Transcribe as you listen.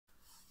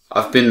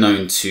I've been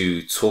known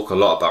to talk a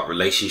lot about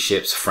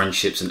relationships,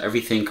 friendships, and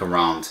everything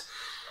around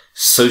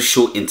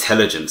social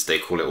intelligence, they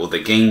call it, or the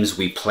games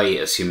we play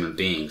as human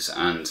beings.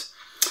 And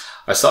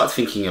I started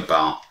thinking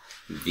about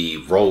the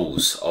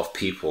roles of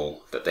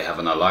people that they have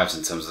in our lives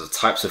in terms of the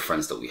types of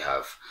friends that we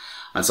have.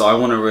 And so I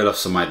want to reel off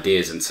some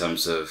ideas in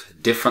terms of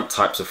different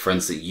types of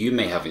friends that you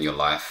may have in your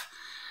life,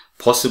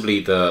 possibly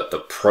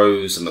the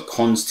pros and the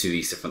cons to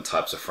these different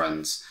types of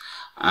friends,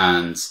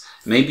 and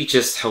maybe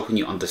just helping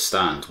you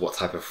understand what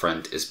type of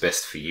friend is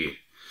best for you.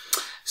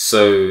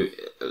 So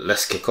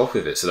let's kick off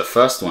with it. So the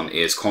first one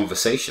is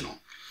conversational.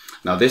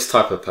 Now, this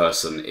type of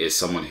person is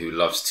someone who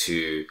loves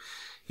to,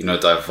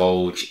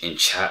 divulge in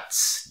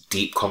chats,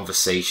 deep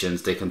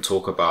conversations. They can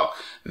talk about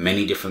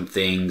many different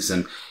things,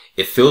 and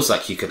it feels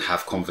like you can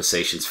have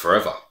conversations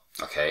forever.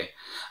 Okay.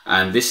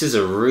 And this is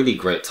a really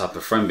great type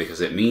of friend because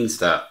it means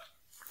that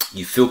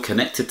you feel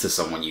connected to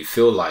someone. You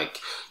feel like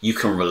you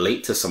can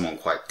relate to someone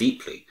quite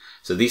deeply.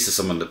 So these are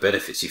some of the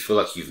benefits. You feel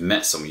like you've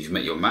met someone, you've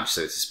met your match,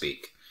 so to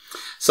speak.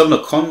 Some of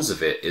the cons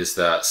of it is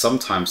that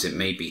sometimes it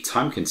may be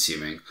time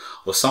consuming,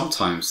 or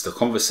sometimes the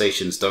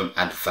conversations don't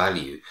add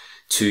value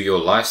to your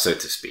life, so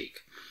to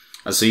speak.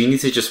 And so you need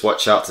to just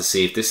watch out to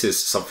see if this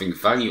is something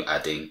value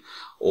adding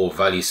or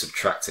value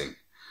subtracting.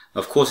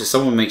 Of course, if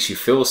someone makes you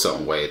feel a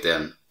certain way,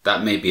 then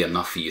that may be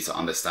enough for you to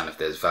understand if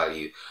there's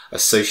value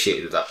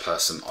associated with that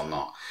person or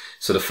not.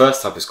 So the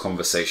first type is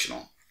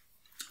conversational.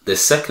 The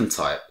second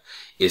type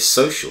is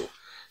social.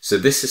 So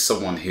this is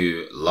someone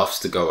who loves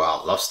to go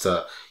out, loves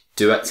to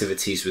do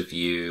activities with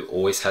you,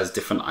 always has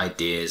different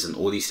ideas and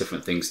all these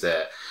different things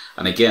there.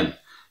 And again,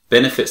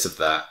 benefits of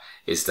that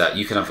is that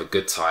you can have a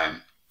good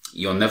time.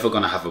 You're never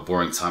going to have a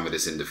boring time with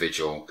this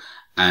individual.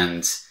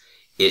 And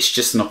it's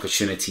just an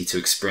opportunity to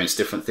experience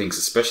different things,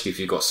 especially if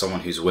you've got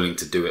someone who's willing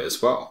to do it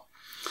as well.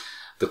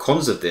 The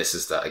cons of this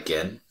is that,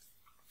 again,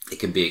 it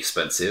can be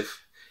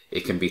expensive.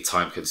 It can be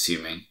time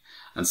consuming.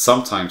 And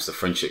sometimes the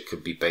friendship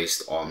could be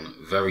based on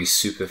very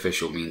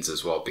superficial means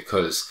as well,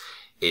 because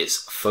it's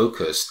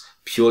focused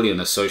purely on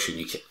the social.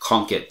 You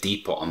can't get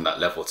deeper on that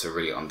level to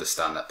really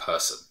understand that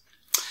person.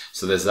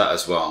 So there's that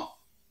as well.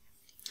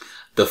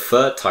 The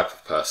third type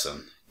of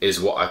person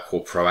is what I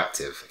call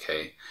proactive.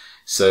 Okay.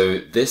 So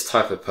this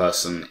type of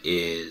person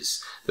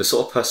is the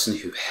sort of person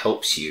who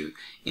helps you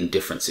in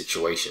different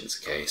situations.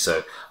 Okay.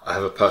 So I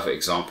have a perfect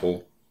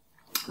example.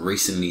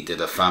 Recently did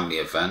a family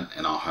event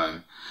in our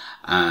home,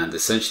 and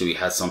essentially we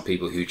had some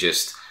people who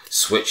just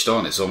switched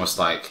on. It's almost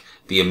like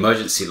the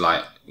emergency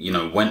light,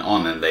 went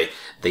on, and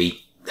they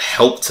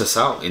helped us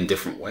out in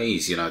different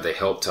ways. They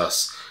helped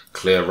us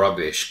clear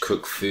rubbish,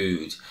 cook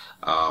food,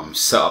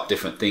 set up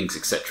different things,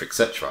 etc.,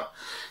 etc.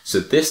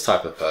 So this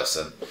type of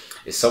person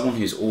is someone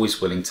who's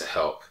always willing to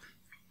help.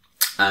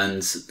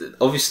 And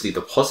obviously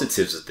the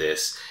positives of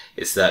this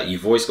is that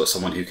you've always got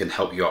someone who can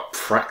help you out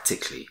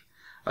practically.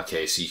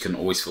 Okay, so you can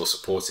always feel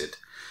supported.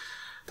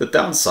 The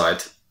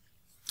downside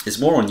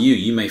is more on you.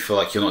 You may feel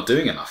like you're not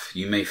doing enough.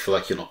 You may feel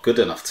like you're not good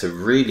enough to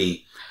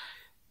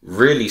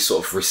really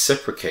sort of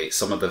reciprocate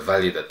some of the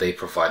value that they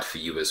provide for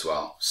you as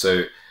well.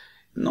 So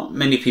not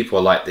many people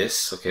are like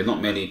this. Okay,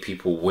 not many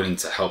people willing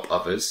to help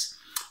others.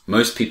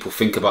 Most people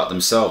think about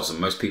themselves, and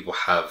most people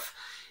have,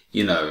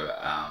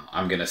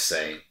 I'm going to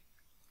say,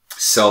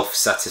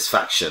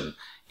 self-satisfaction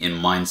in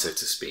mind, so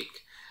to speak.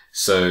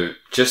 So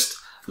just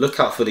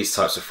look out for these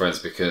types of friends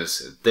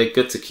because they're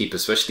good to keep,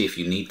 especially if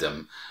you need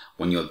them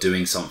when you're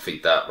doing something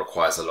that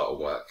requires a lot of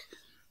work.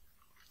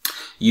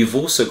 You've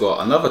also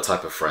got another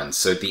type of friend.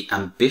 So the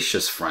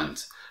ambitious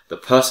friend, the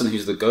person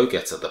who's the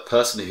go-getter, the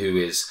person who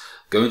is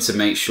going to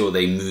make sure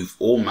they move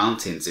all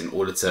mountains in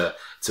order to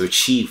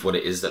achieve what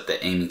it is that they're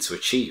aiming to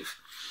achieve.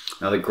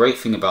 Now, the great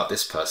thing about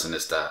this person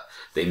is that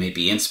they may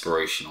be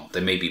inspirational,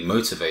 they may be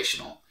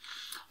motivational,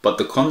 but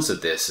the cons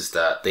of this is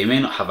that they may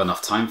not have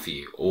enough time for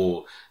you,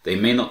 or they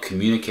may not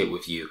communicate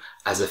with you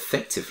as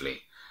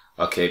effectively,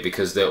 okay,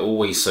 because they're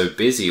always so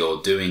busy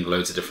or doing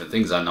loads of different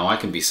things. I know I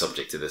can be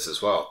subject to this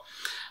as well.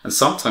 And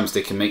sometimes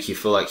they can make you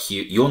feel like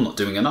you're not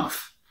doing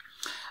enough.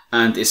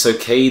 And it's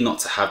okay not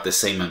to have the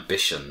same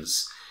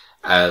ambitions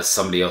as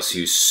somebody else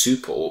who's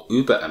super or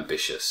uber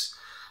ambitious,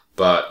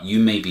 but you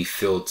may be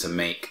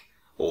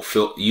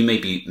you may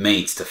be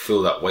made to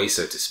feel that way,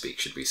 so to speak,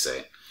 should we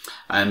say.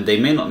 And they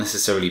may not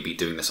necessarily be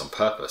doing this on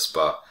purpose,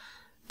 but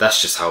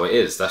that's just how it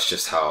is. That's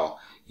just how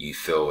you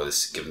feel with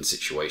this given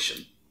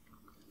situation.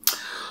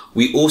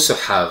 We also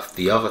have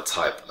the other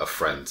type of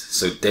friend.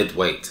 So dead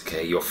weight,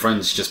 okay? You're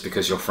friends just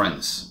because you're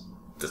friends.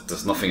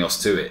 There's nothing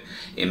else to it.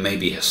 It may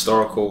be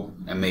historical.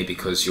 It may be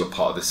because you're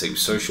part of the same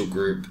social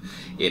group.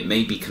 It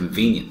may be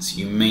convenience.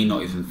 You may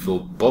not even feel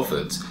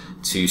bothered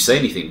to say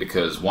anything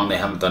because, one, they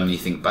haven't done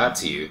anything bad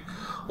to you,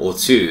 or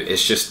two,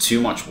 it's just too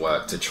much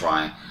work to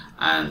try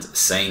and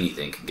say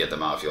anything and get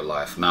them out of your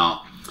life.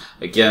 Now,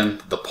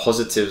 again, the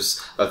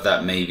positives of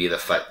that may be the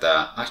fact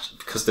that actually,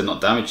 because they're not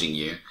damaging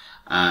you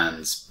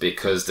and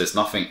because there's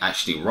nothing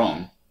actually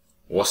wrong,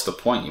 what's the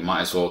point? You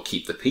might as well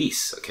keep the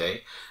peace,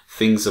 okay?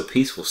 Things are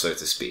peaceful, so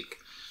to speak.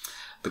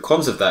 The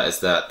cons of that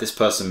is that this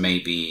person may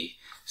be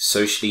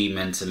socially,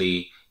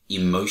 mentally,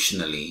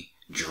 emotionally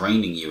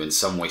draining you in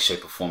some way,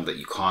 shape or form that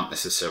you can't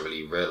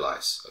necessarily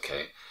realize,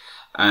 okay?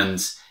 And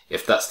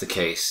if that's the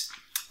case,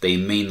 they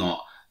may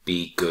not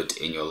be good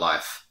in your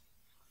life.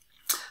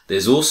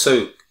 There's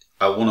also,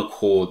 I want to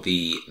call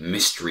the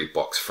mystery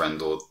box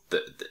friend, or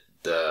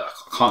I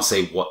can't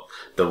say what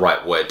the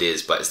right word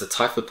is, but it's the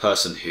type of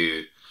person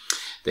who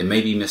they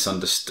may be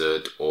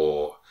misunderstood,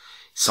 or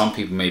some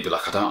people may be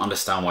like, I don't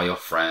understand why you're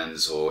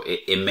friends, or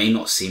it may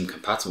not seem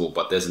compatible,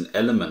 but there's an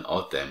element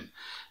of them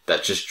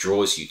that just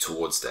draws you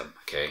towards them,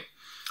 okay?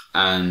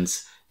 And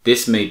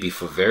this may be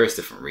for various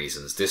different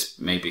reasons. This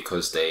may be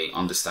because they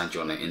understand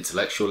you on an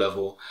intellectual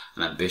level,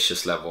 an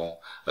ambitious level,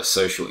 a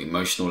social,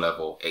 emotional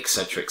level,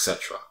 etc.,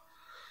 etc.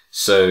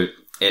 So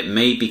it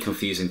may be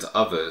confusing to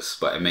others,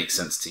 but it makes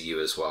sense to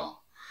you as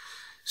well.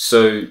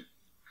 So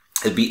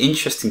it'd be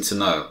interesting to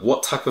know,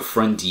 what type of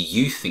friend do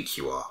you think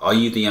you are? Are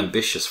you the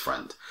ambitious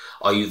friend?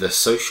 Are you the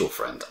social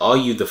friend? Are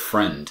you the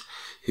friend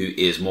who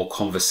is more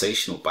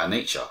conversational by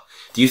nature?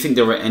 Do you think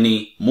there are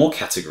any more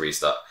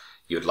categories that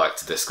you would like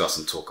to discuss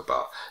and talk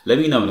about? Let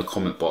me know in the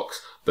comment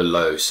box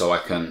below so I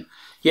can,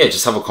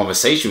 just have a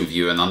conversation with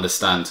you and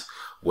understand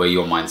where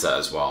your mind's at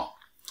as well.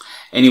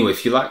 Anyway,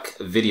 if you like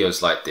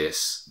videos like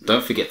this,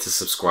 don't forget to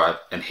subscribe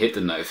and hit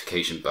the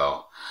notification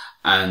bell.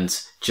 And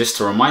just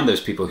to remind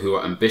those people who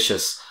are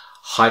ambitious,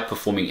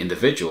 high-performing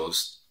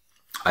individuals,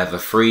 I have a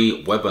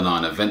free webinar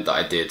and event that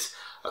I did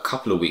a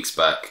couple of weeks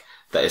back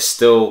that is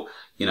still,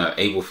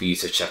 able for you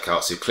to check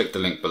out. So click the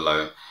link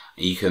below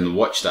and you can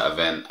watch that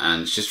event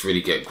and just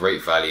really get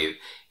great value.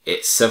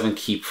 It's 7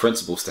 key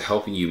principles to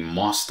helping you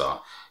master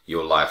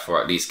your life, or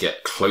at least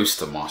get close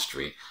to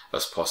mastery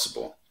as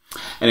possible.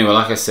 Anyway,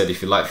 like I said,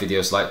 if you like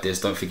videos like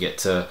this, don't forget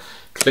to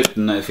click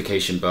the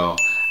notification bell.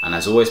 And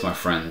as always, my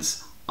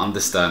friends,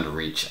 understand,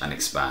 reach, and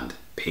expand.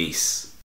 Peace.